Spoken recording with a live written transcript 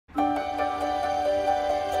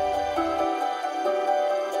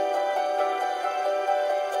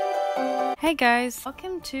Hey guys,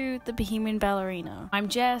 welcome to the Bohemian Ballerina. I'm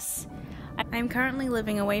Jess. I'm currently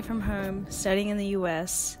living away from home, studying in the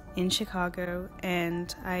US, in Chicago,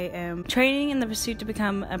 and I am training in the pursuit to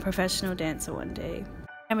become a professional dancer one day.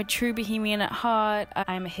 I'm a true Bohemian at heart.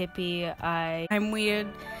 I'm a hippie. I'm weird.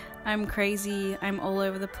 I'm crazy. I'm all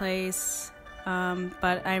over the place.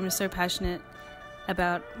 But I'm so passionate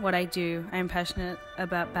about what I do. I'm passionate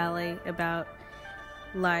about ballet, about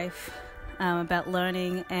life, about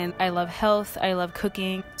learning, and I love health, I love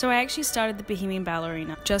cooking. So I actually started the Bohemian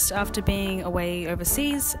Ballerina just after being away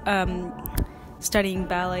overseas, studying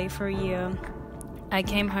ballet for a year. I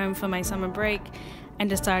came home for my summer break and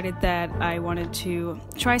decided that I wanted to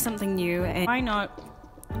try something new, and why not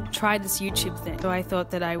try this YouTube thing. So I thought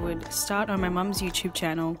that I would start on my mum's YouTube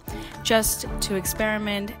channel just to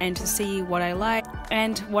experiment and to see what I like.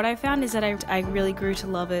 And what I found is that I really grew to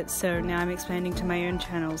love it, so now I'm expanding to my own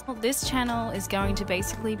channels. Well, this channel is going to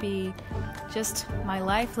basically be just my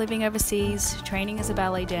life living overseas, training as a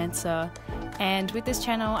ballet dancer. And with this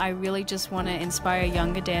channel, I really just want to inspire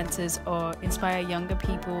younger dancers or inspire younger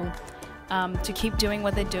people to keep doing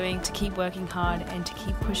what they're doing, to keep working hard and to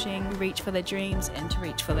keep pushing, reach for their dreams and to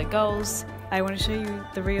reach for their goals. I want to show you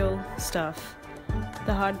the real stuff,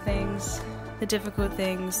 the hard things, the difficult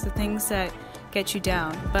things, the things that get you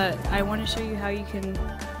down, but I want to show you how you can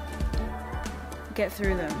get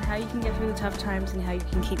through them, how you can get through the tough times and how you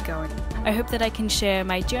can keep going. I hope that I can share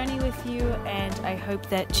my journey with you, and I hope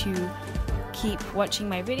that you keep watching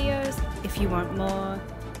my videos. If you want more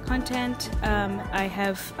content, I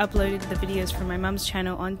have uploaded the videos from my mum's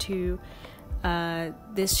channel onto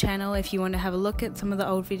this channel if you want to have a look at some of the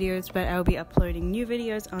old videos, but I'll be uploading new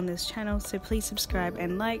videos on this channel, so please subscribe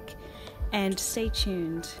and like and stay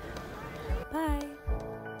tuned.